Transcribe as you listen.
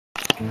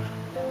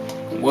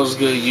What's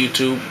good,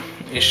 YouTube?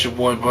 It's your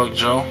boy Buk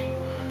Joe.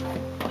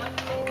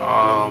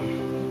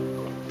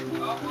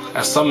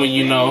 As some of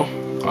you know,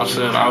 I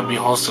said I'll be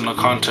hosting a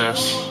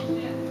contest.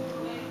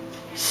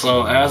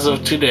 So as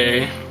of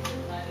today,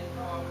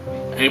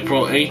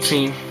 April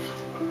 18th,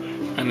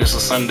 and it's a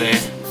Sunday,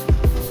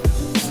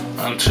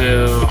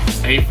 until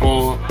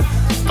April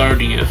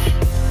 30th.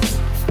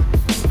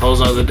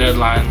 Those are the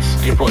deadlines.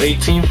 April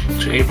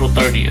 18th to April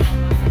 30th.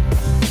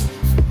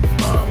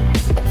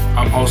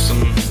 I'm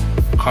hosting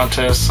a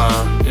contest.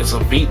 It's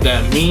a beat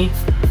that me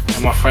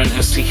and my friend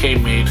STK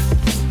made.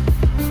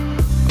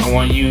 I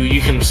want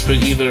you can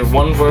spit either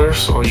one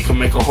verse or you can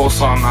make a whole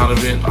song out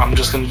of it. I'm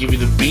just gonna give you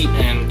the beat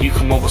and you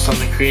come up with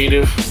something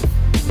creative.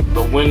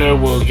 The winner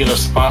will get a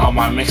spot on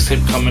my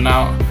mixtape coming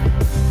out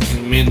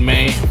in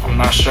mid-May. I'm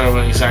not sure of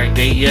an exact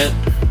date yet.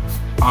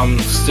 I'm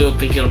still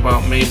thinking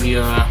about maybe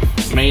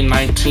May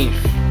 19th,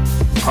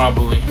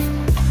 probably.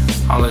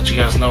 I'll let you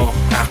guys know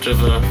after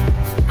the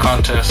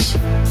contest.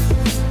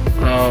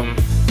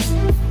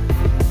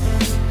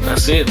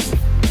 That's it.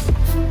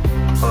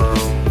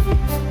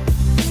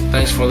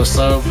 Thanks for the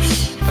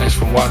subs. Thanks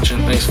for watching.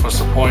 Thanks for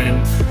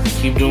supporting.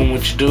 Keep doing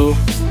what you do.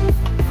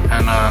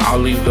 And I'll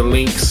leave the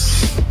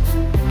links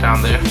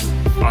down there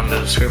on the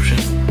description.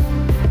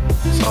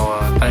 So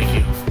thank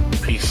you.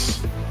 Peace.